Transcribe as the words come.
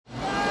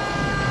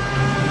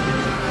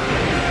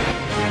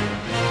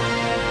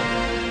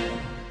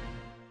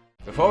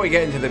Before we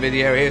get into the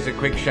video, here's a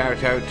quick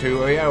shout out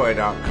to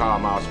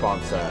Iowa.com, our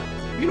sponsor.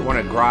 If you don't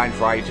want to grind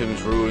for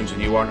items, runes,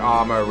 and you want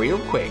armor real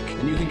quick,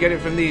 then you can get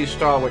it from these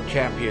stalwart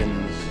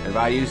champions. And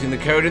by using the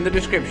code in the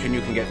description,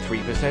 you can get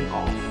 3%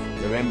 off.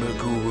 Remember,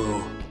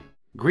 Guru.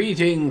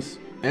 Greetings,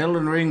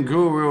 Elden Ring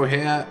Guru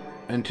here,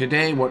 and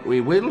today what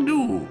we will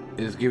do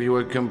is give you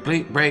a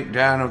complete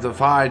breakdown of the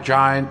Fire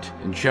Giant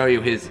and show you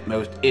his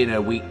most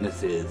inner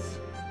weaknesses.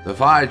 The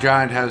Fire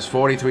Giant has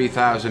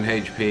 43,000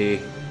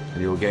 HP, and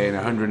you'll gain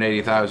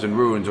 180,000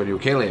 runes when you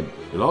kill him.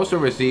 You'll also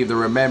receive the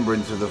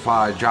Remembrance of the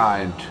Fire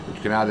Giant,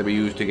 which can either be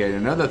used to gain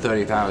another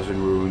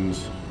 30,000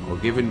 runes, or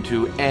given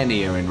to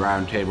Enya in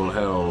Round Table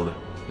Hold,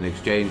 in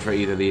exchange for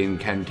either the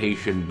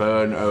incantation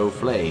Burn O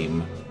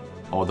Flame,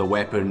 or the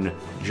weapon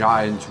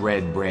Giant's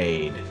Red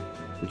Braid,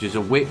 which is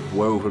a whip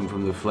woven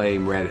from the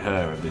flame red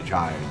hair of the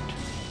giant.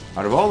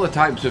 Out of all the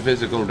types of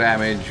physical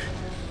damage,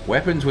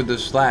 weapons with the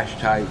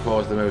slash type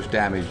cause the most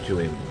damage to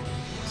him.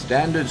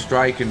 Standard,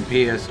 strike, and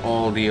pierce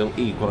all deal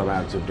equal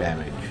amounts of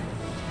damage.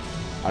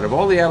 Out of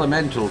all the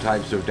elemental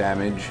types of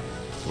damage,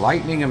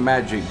 lightning and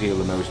magic deal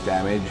the most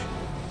damage,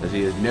 as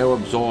he has no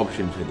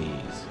absorption for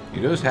these.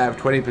 He does have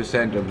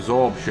 20%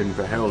 absorption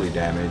for holy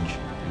damage,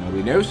 and there'll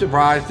be no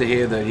surprise to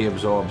hear that he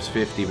absorbs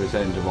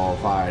 50% of all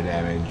fire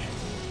damage,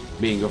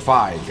 being a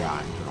fire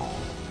giant and all.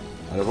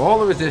 Out of all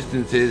the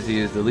resistances, he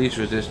is the least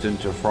resistant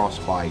to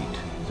frostbite.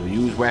 So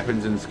use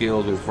weapons and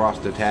skills with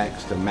frost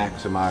attacks to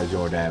maximize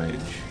your damage.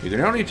 You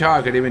can only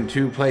target him in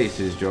two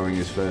places during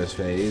his first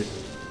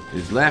phase: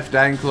 his left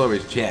ankle or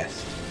his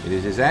chest. It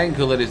is his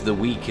ankle that is the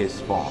weakest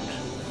spot,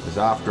 as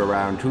after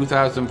around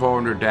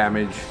 2,400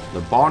 damage,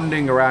 the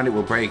bonding around it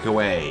will break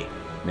away,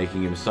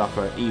 making him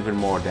suffer even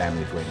more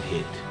damage when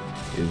hit.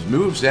 His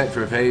moveset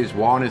for phase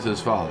 1 is as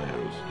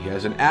follows. He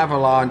has an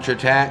avalanche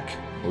attack,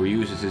 or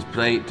uses his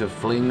plate to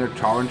fling a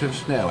torrent of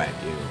snow at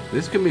you.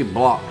 This can be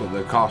blocked at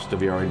the cost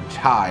of your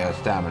entire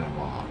stamina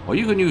bar, or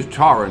you can use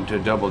torrent to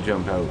double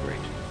jump over it.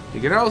 He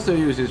can also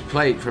use his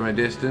plate from a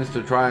distance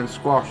to try and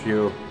squash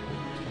you.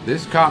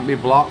 This can't be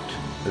blocked,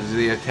 as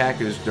the attack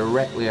is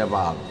directly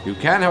above. You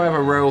can,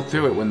 however, roll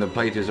through it when the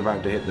plate is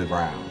about to hit the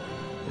ground.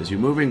 As you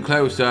move in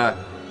closer,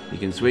 he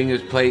can swing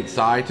his plate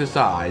side to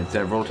side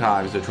several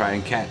times to try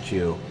and catch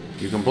you.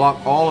 You can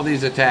block all of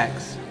these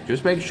attacks.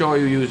 Just make sure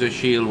you use a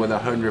shield with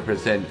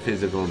 100%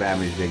 physical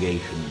damage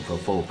negation for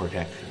full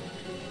protection.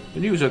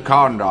 And use a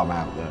condom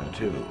out there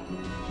too.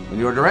 When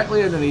you're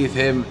directly underneath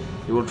him,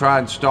 he will try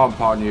and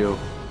stomp on you.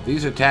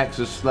 These attacks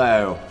are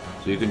slow,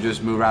 so you can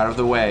just move out of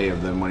the way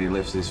of them when he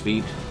lifts his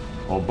feet,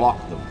 or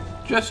block them.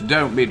 Just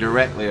don't be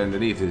directly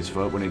underneath his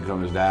foot when he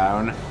comes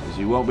down, as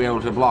you won't be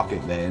able to block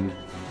it then.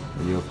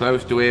 When you're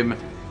close to him,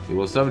 he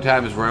will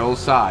sometimes roll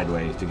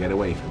sideways to get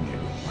away from you,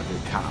 like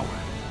a coward.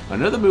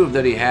 Another move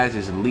that he has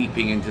is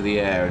leaping into the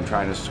air and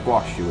trying to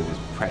squash you with his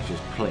precious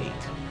plate.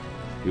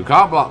 You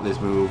can't block this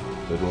move,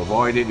 so to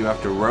avoid it you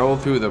have to roll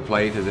through the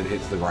plate as it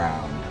hits the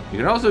ground. You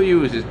can also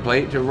use his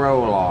plate to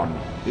roll on.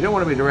 You don't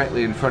want to be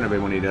directly in front of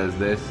him when he does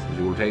this, as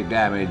you will take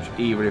damage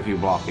even if you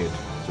block it.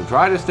 So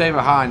try to stay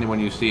behind him when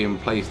you see him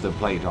place the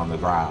plate on the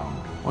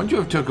ground. Once you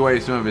have took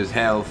away some of his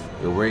health,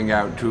 you'll bring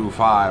out two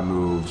fire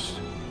moves.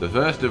 The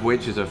first of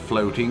which is a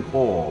floating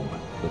orb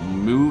that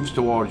moves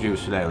towards you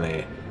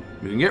slowly.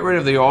 You can get rid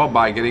of the orb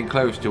by getting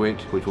close to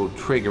it, which will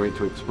trigger it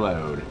to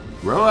explode.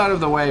 Roll out of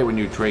the way when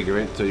you trigger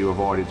it so you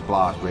avoid its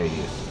blast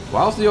radius.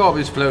 Whilst the orb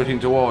is floating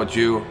towards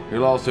you,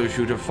 he'll also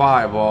shoot a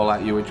fireball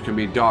at you which can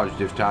be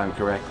dodged if timed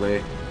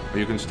correctly, or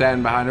you can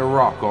stand behind a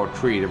rock or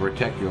tree to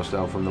protect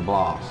yourself from the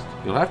blast.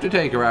 You'll have to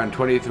take around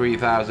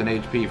 23,000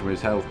 HP from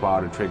his health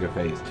bar to trigger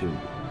phase 2.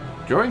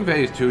 During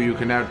phase 2 you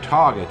can now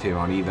target him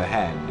on either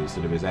hand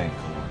instead of his ankle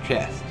or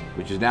chest,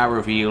 which has now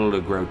revealed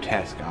a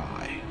grotesque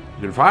eye.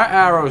 You can fire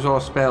arrows or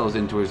spells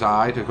into his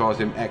eye to cause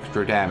him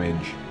extra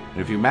damage,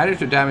 and if you manage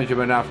to damage him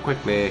enough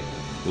quickly,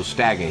 you'll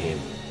stagger him,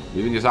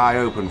 leaving his eye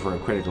open for a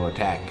critical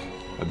attack.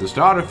 At the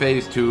start of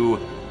phase 2,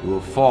 you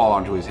will fall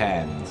onto his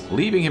hands,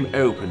 leaving him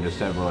open to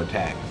several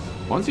attacks.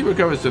 Once he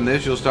recovers from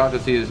this, you'll start to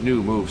see his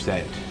new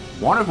moveset,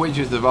 one of which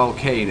is the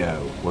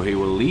Volcano, where he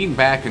will lean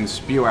back and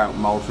spew out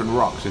molten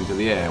rocks into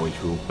the air, which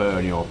will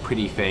burn your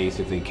pretty face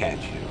if they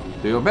catch you.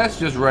 So you're best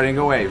just running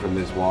away from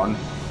this one.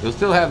 You'll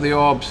still have the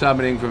orb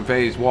summoning from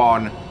phase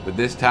 1, but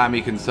this time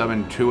he can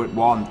summon 2 at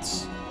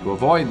once. To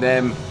avoid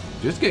them,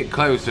 just get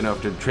close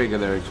enough to trigger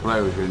their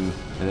explosion,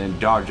 and then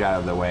dodge out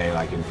of the way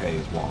like in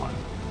phase 1.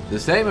 The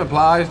same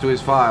applies to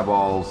his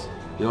fireballs.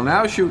 He'll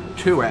now shoot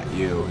 2 at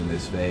you in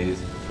this phase,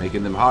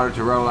 making them harder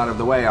to roll out of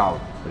the way of,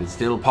 but it's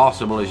still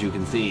possible as you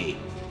can see.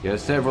 He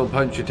has several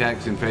punch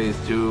attacks in phase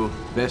 2,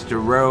 best to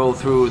roll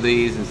through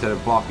these instead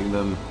of blocking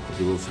them, as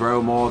he will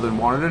throw more than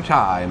one at a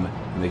time,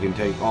 and they can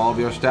take all of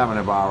your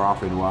stamina bar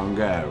off in one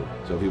go.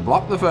 So if you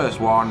block the first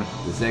one,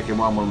 the second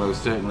one will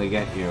most certainly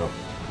get you.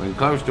 When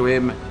close to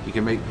him, you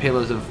can make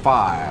pillars of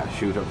fire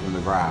shoot up from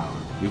the ground.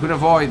 You can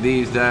avoid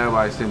these though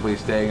by simply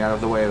staying out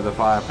of the way of the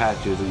fire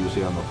patches that you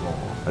see on the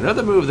floor.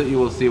 Another move that you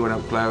will see when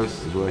up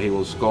close is where he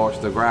will scorch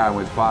the ground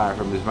with fire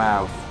from his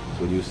mouth.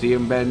 So when you see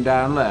him bend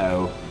down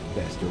low,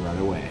 best to run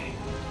away.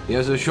 He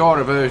has a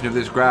shorter version of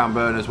this ground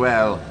burn as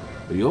well,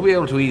 but you'll be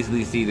able to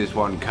easily see this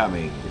one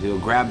coming, as he'll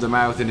grab the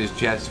mouth in his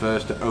chest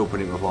first to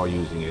open it before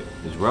using it.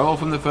 His roll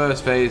from the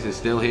first phase is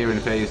still here in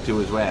phase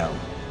 2 as well.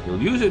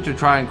 He'll use it to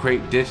try and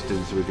create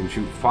distance so he can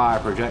shoot fire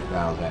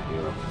projectiles at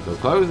you, so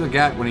close the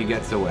gap when he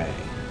gets away.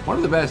 One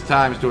of the best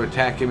times to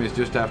attack him is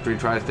just after he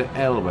tries to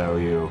elbow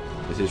you,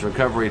 as his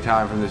recovery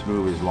time from this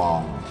move is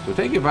long. So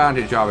take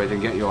advantage of it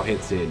and get your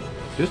hits in.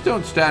 Just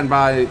don't stand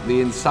by the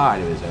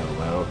inside of his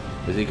elbow,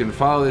 as he can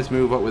follow this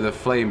move up with a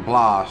flame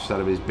blast out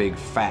of his big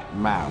fat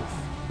mouth.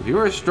 If you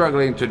are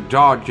struggling to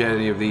dodge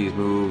any of these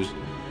moves,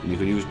 you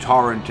can use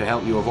Torrent to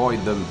help you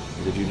avoid them,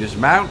 as if you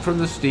dismount from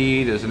the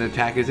steed as an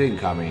attack is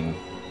incoming,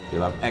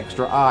 you'll have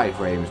extra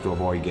iframes to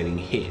avoid getting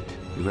hit.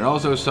 You can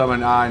also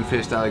summon Iron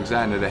Fist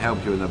Alexander to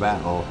help you in the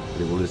battle,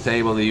 but it will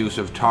disable the use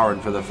of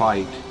Torrent for the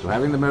fight, so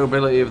having the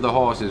mobility of the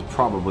horse is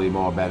probably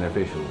more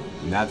beneficial.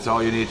 And that's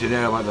all you need to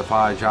know about the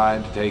Fire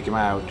Giant to take him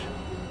out.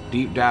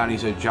 Deep down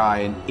he's a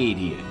giant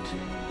idiot,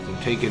 so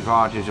take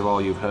advantage of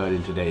all you've heard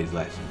in today's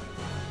lesson.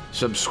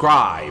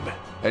 Subscribe,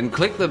 and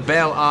click the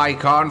bell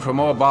icon for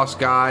more boss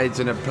guides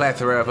and a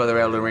plethora of other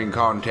Elden Ring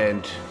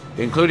content,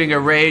 including a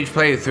rage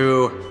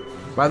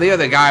playthrough by the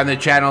other guy on the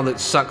channel that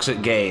sucks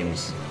at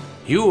games.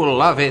 You'll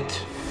love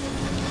it.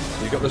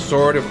 You've got the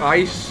Sword of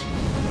Ice.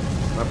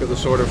 I've got the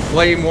Sword of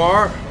Flame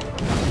War.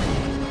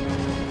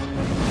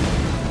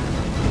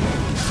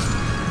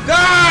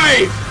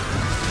 Die!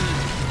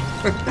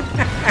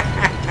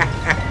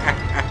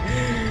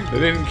 They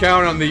didn't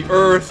count on the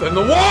earth and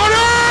the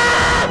water!